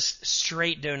 just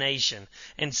straight donation.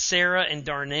 And Sarah and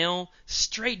Darnell,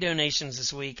 straight donations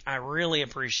this week. I really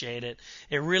appreciate it.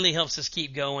 It really helps us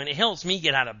keep going. It helps me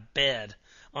get out of bed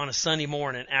on a Sunday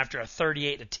morning after a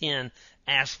 38-10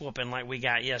 ass whooping like we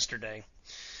got yesterday.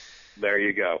 There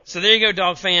you go. So there you go,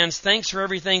 dog fans. Thanks for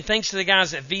everything. Thanks to the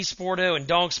guys at V-Sporto and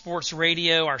Dog Sports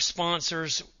Radio, our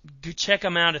sponsors. Go check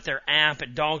them out at their app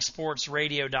at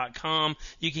dogsportsradio.com.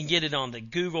 You can get it on the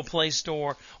Google Play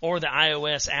Store or the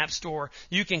iOS App Store.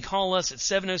 You can call us at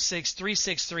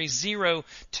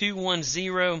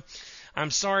 706-363-0210.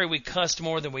 I'm sorry we cussed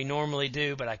more than we normally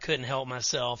do, but I couldn't help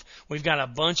myself. We've got a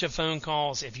bunch of phone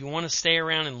calls. If you want to stay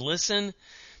around and listen,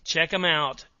 check them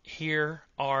out. Here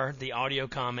are the audio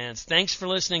comments. Thanks for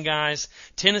listening, guys.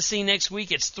 Tennessee next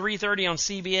week. It's 3:30 on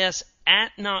CBS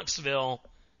at Knoxville.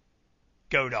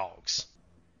 Go Dogs.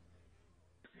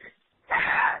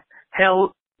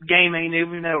 Hell, game ain't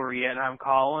even over yet, and I'm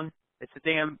calling. It's the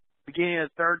damn beginning of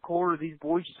the third quarter. These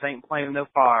boys just ain't playing no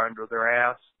fire under their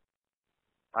ass.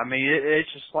 I mean,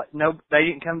 it's just like, no, they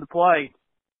didn't come to play.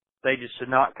 They just did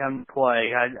not come to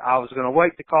play. I was going to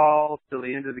wait to call till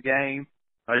the end of the game.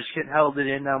 I just couldn't hold it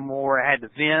in no more. I had to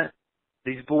vent.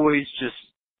 These boys just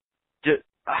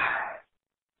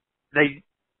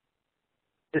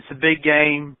it's a big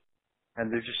game, and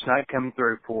they're just not coming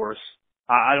through for us.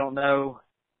 I don't know.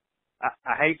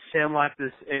 I hate to sound like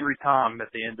this every time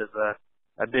at the end of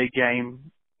a big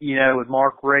game, with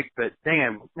Mark Richt, but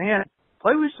damn, man,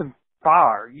 play with some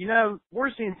fire.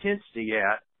 Where's the intensity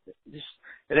at?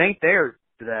 It ain't there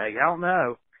today. I don't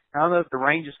know. I don't know if the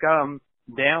rain just got them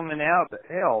down and out, but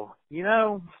hell, just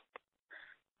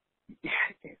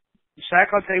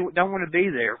act like they don't want to be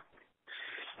there.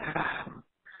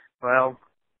 Well,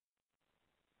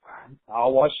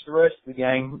 I'll watch the rest of the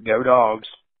game. Go Dogs.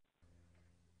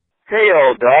 Hey,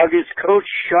 old dog, it's Coach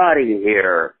Shoddy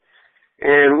here.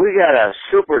 And we got a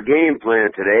super game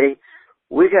plan today.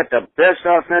 We got the best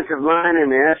offensive line in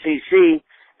the SEC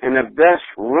and the best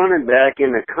running back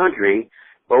in the country,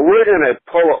 but we're going to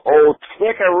pull old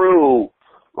Tickaroo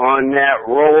on that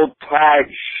roll tide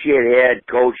shithead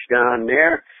coach down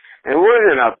there, and we're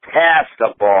going to pass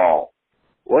the ball.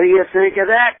 What do you think of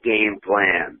that game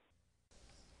plan?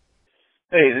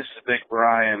 Hey, this is Big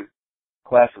Brian,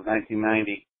 class of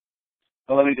 1990.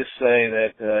 Well, let me just say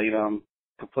that, I'm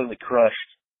completely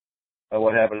crushed by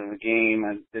what happened in the game.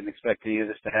 I didn't expect any of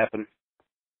this to happen.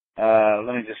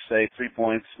 Let me just say 3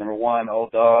 points. Number one,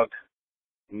 old dog,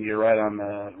 you're right on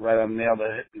the nail.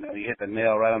 You hit the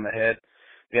nail right on the head.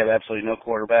 We have absolutely no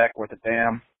quarterback worth a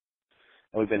damn.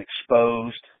 We've been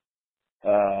exposed.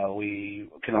 We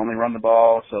can only run the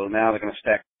ball, so now they're going to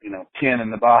stack, 10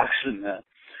 in the box, and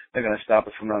they're going to stop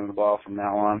us from running the ball from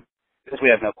now on because we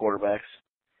have no quarterbacks.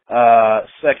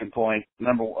 Second point,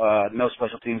 no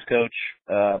special teams coach,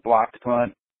 blocked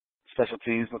punt. Special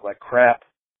teams look like crap.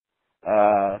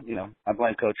 I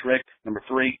blame Coach Rick. Number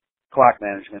three, clock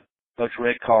management. Coach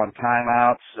Rick calling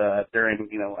timeouts, during,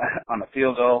 on the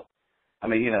field goal. I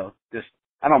mean,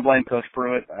 I don't blame Coach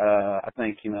Pruitt. I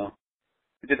think, we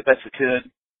did the best we could.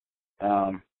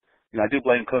 I do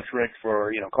blame Coach Rick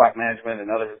for, clock management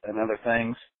and other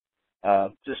things.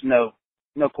 Just no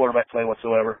quarterback play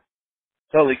whatsoever.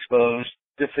 Totally exposed.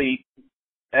 Defeat,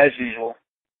 as usual.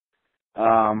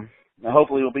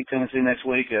 Hopefully we'll beat Tennessee next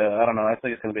week. I don't know. I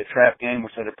think it's going to be a trap game.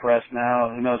 We're so depressed now.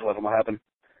 Who knows what will happen.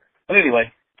 But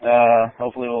anyway,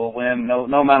 hopefully we'll win. No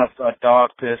amount of dog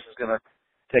piss is going to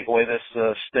take away this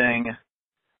sting.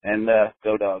 And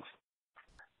go Dogs.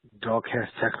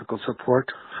 DawgCast technical support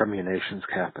from your nation's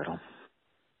capital.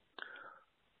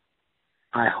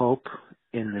 I hope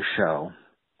in the show,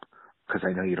 because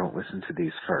I know you don't listen to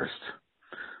these first,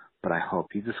 but I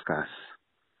hope you discuss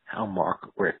how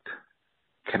Mark Richt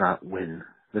cannot win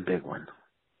the big one.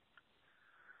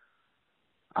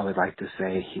 I would like to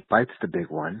say he bites the big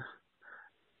one,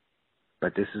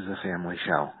 but this is a family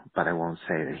show, but I won't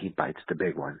say that he bites the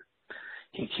big one.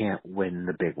 He can't win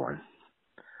the big one.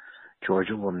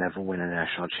 Georgia will never win a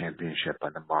national championship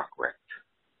under Mark Richt.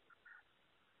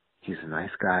 He's a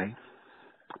nice guy,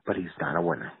 but he's not a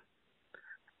winner.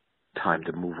 Time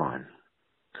to move on.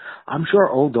 I'm sure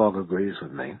Old Dog agrees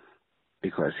with me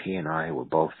because he and I were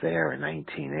both there in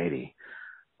 1980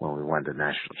 when we won the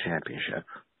national championship.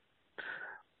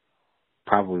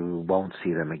 Probably we won't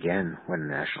see them again win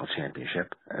the national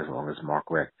championship as long as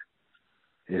Mark Richt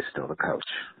is still the coach.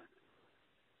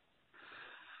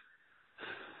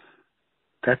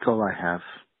 That's all I have.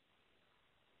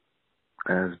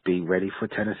 Guys, be ready for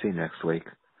Tennessee next week.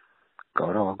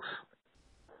 Go Dogs.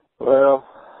 Well,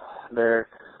 Derek,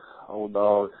 Old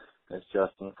Dog, it's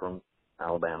Justin from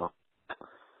Alabama.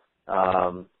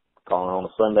 Calling on a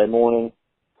Sunday morning.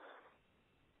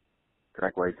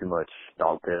 Drank way too much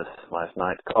dog piss last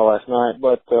night,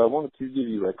 but I wanted to give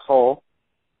you a call.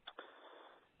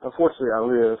 Unfortunately, I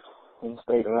live in the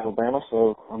state of Alabama,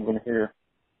 so I'm going to hear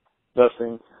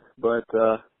nothing but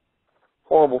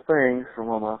horrible things from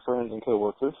all my friends and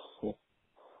coworkers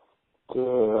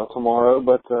tomorrow.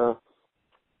 But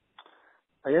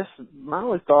I guess my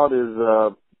only thought is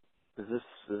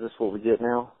this what we get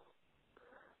now?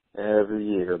 Every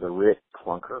year, the Rick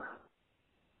clunker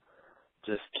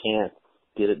just can't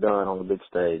get it done on the big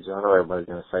stage. I know everybody's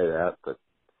going to say that, but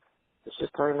it's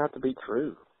just turning out to be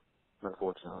true,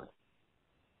 unfortunately.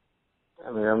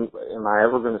 I mean, am I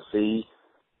ever going to see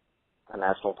a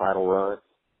national title run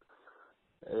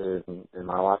in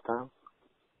my lifetime?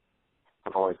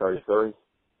 I'm only 33.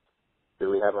 Do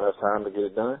we have enough time to get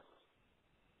it done?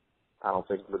 I don't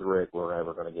think with Rick we're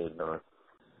ever going to get it done.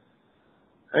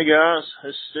 Hey guys,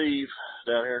 it's Steve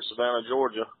down here in Savannah,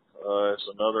 Georgia. It's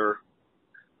another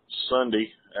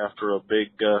Sunday after a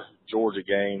big Georgia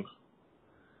game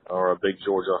or a big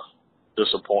Georgia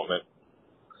disappointment.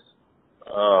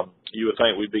 You would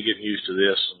think we'd be getting used to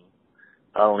this, and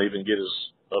I don't even get as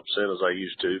upset as I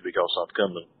used to because I've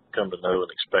come to know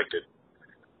and expect it.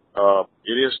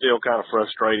 It is still kind of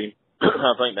frustrating.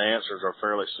 I think the answers are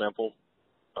fairly simple.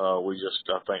 We just,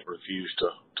 I think, refuse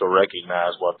to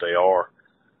recognize what they are.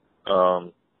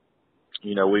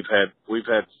 You know, we've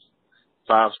had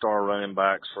 5-star running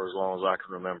backs for as long as I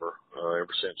can remember,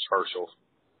 ever since Herschel.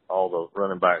 All the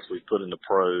running backs we put in the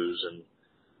pros, and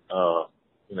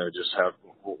you know, just have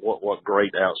what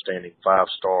great, outstanding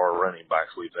 5-star running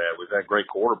backs we've had. We've had great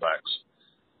quarterbacks,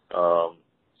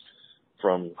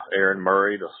 from Aaron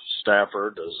Murray to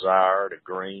Stafford to Zaire to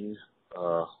Green.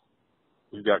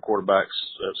 We've got quarterbacks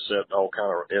that set all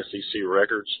kind of SEC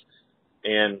records.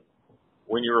 And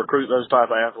when you recruit those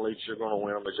type of athletes, you're going to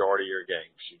win a majority of your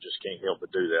games. You just can't help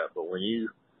but do that. But when you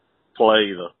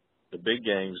play the big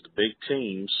games, the big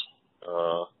teams,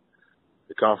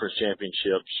 the conference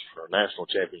championships or national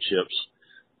championships,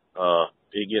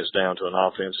 it gets down to an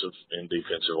offensive and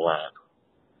defensive line.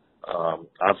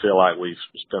 I feel like we've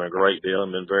spent a great deal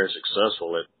and been very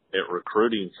successful at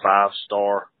recruiting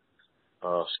 5-star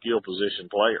skill position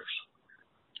players.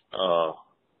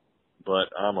 But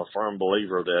I'm a firm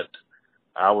believer that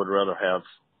I would rather have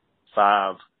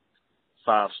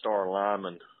 5-star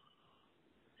linemen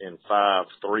and 5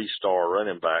 3-star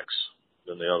running backs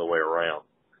than the other way around.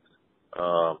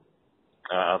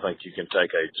 I think you can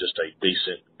take just a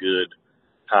decent, good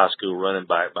high school running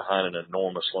back behind an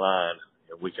enormous line,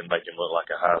 and we can make him look like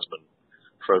a Heisman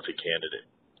Trophy candidate.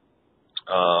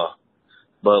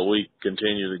 But we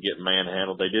continue to get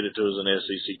manhandled. They did it to us in the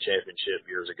SEC championship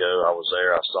years ago. I was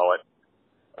there. I saw it.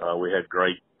 We had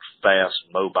great, fast,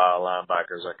 mobile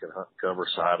linebackers that could cover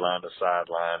sideline to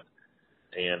sideline.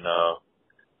 And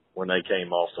when they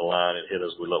came off the line and hit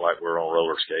us, we looked like we were on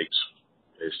roller skates.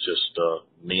 It's just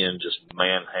men just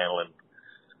manhandling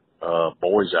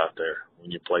boys out there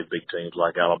when you play big teams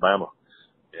like Alabama.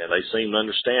 And they seem to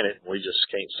understand it. We just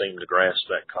can't seem to grasp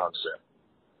that concept.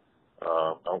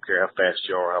 I don't care how fast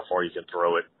you are, how far you can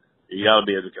throw it. You got to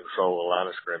be able to control the line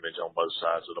of scrimmage on both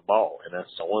sides of the ball. And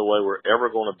that's the only way we're ever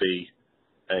going to be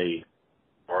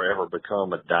or ever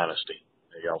become a dynasty.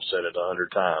 Y'all said it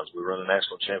 100 times. We run a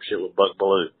national championship with Buck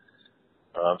Bellew.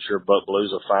 I'm sure Buck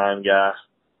Bellew's a fine guy,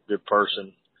 good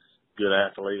person, good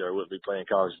athlete, or wouldn't be playing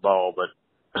college ball, but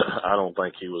I don't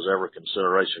think he was ever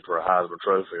consideration for a Heisman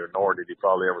Trophy, or nor did he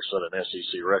probably ever set an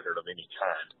SEC record of any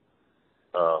kind.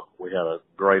 We had a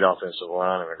great offensive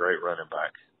line and a great running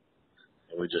back,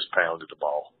 and we just pounded the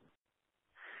ball.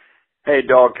 Hey,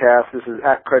 DawgCast, this is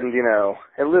Crendino.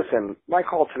 Hey, listen, my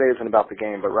call today isn't about the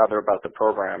game, but rather about the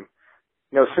program.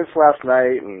 You know, since last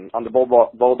night and on the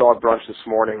Bulldog Brunch this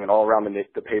morning and all around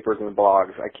the papers and the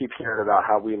blogs, I keep hearing about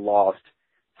how we lost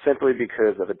simply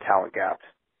because of a talent gap.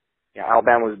 You know,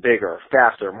 Alabama was bigger,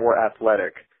 faster, more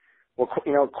athletic. Well,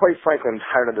 you know, quite frankly, I'm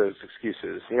tired of those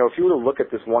excuses. You know, if you were to look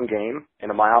at this one game in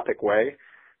a myopic way,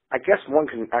 I guess one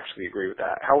can actually agree with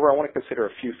that. However, I want to consider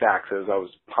a few facts as I was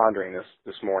pondering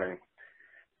this morning.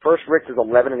 First, Rick is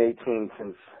 11-18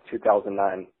 since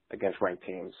 2009 against ranked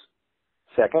teams.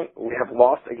 Second, we have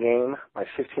lost a game by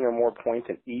 15 or more points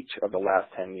in each of the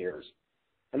last 10 years.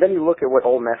 And then you look at what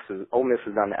Ole Miss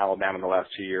has done to Alabama in the last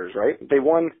 2 years, right?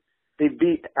 They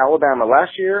beat Alabama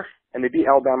last year, and they beat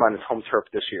Alabama on its home turf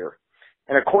this year.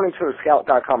 And according to the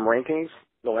Scout.com rankings,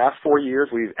 the last 4 years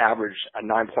we've averaged a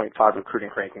 9.5 recruiting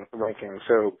ranking.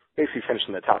 So basically finished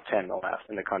in the top 10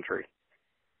 in the country.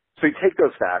 So you take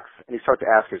those facts and you start to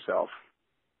ask yourself,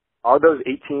 are those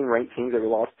 18 ranked teams that we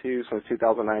lost to since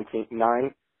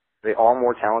 2009, they all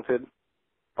more talented?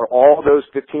 Are all those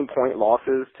 15-point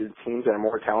losses to teams that are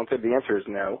more talented? The answer is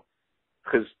no,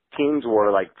 because teams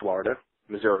were like Florida,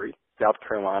 Missouri, South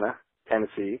Carolina,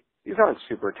 Tennessee. These aren't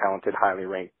super talented, highly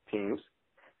ranked teams.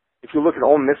 If you look at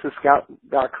Ole Miss's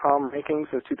Scout.com rankings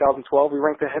since 2012, we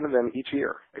ranked ahead of them each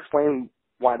year. Explain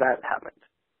why that happened.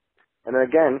 And then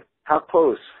again, how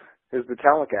close is the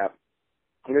talent gap?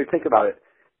 You know, you think about it.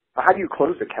 How do you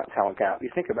close the talent gap? You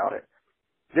think about it.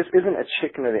 This isn't a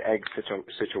chicken or the egg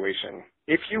situation.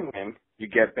 If you win, you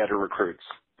get better recruits.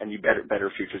 and you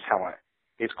better future talent.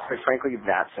 It's quite frankly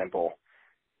that simple.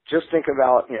 Just think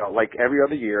about, like every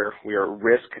other year, we are at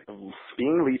risk of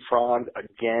being leapfrogged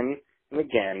again and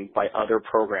again by other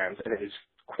programs, and it is,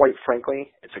 quite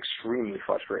frankly, it's extremely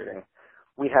frustrating.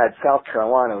 We had South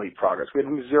Carolina leapfrog us. We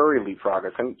had Missouri leapfrog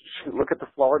us. And look at the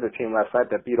Florida team last night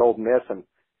that beat Ole Miss and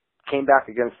came back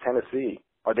against Tennessee.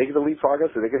 Are they going to leapfrog us?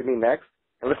 Are they going to be next?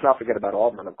 And let's not forget about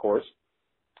Auburn, of course.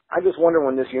 I just wonder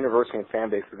when this university and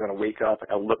fan base is going to wake up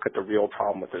and look at the real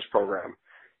problem with this program.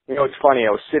 It's funny.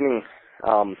 I was sitting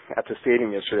at the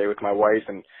stadium yesterday with my wife,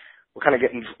 and we're kind of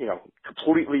getting,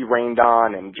 completely rained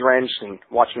on and drenched and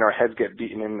watching our heads get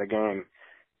beaten in the game.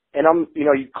 And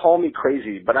you call me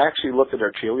crazy, but I actually looked at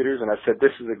our cheerleaders and I said,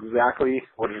 this is exactly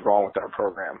what is wrong with our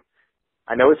program.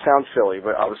 I know it sounds silly,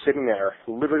 but I was sitting there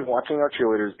literally watching our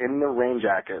cheerleaders in their rain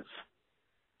jackets,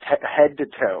 head to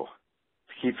toe,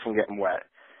 to keep from getting wet.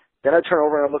 Then I turn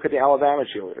over and I look at the Alabama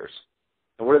cheerleaders.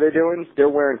 And what are they doing? They're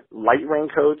wearing light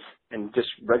raincoats and just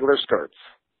regular skirts.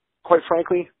 Quite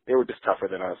frankly, they were just tougher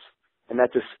than us. And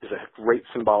that just is a great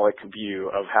symbolic view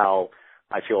of how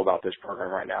I feel about this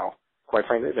program right now. Quite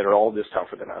frankly, they're all just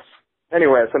tougher than us.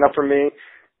 Anyway, that's enough for me.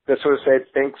 Just sort of say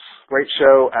thanks. Great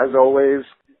show, as always.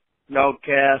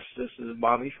 DawgCast, this is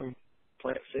Bobby from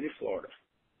Plant City, Florida.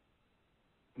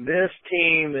 This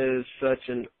team is such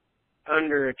an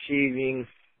underachieving,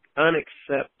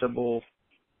 unacceptable.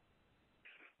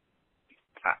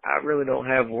 I really don't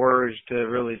have words to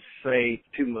really say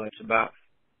too much about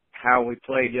how we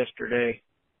played yesterday,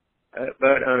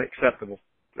 but unacceptable.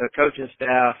 The coaching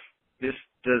staff just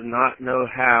does not know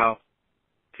how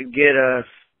to get us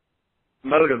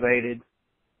motivated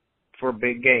for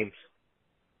big games.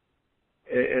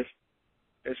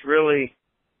 It's really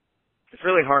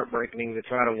heartbreaking to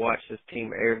try to watch this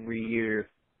team every year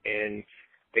and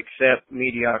accept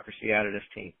mediocrity out of this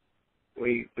team.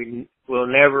 We'll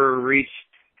never reach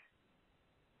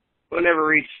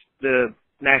the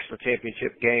national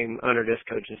championship game under this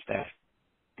coaching staff.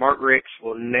 Mark Ricks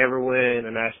will never win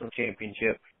a national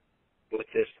championship with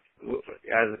this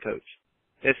as a coach.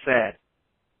 It's sad.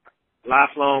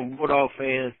 Lifelong Bulldog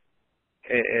fan.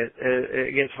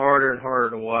 It gets harder and harder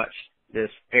to watch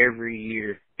this every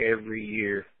year.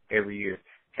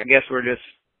 I guess we're just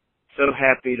so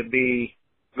happy to be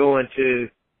going to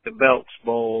the Belks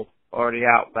Bowl or the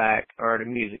Outback or the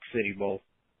Music City Bowl.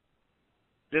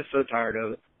 Just so tired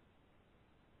of it.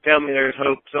 Tell me there's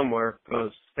hope somewhere,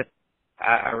 because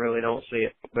I really don't see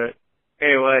it. But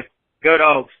anyway, go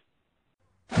Dogs.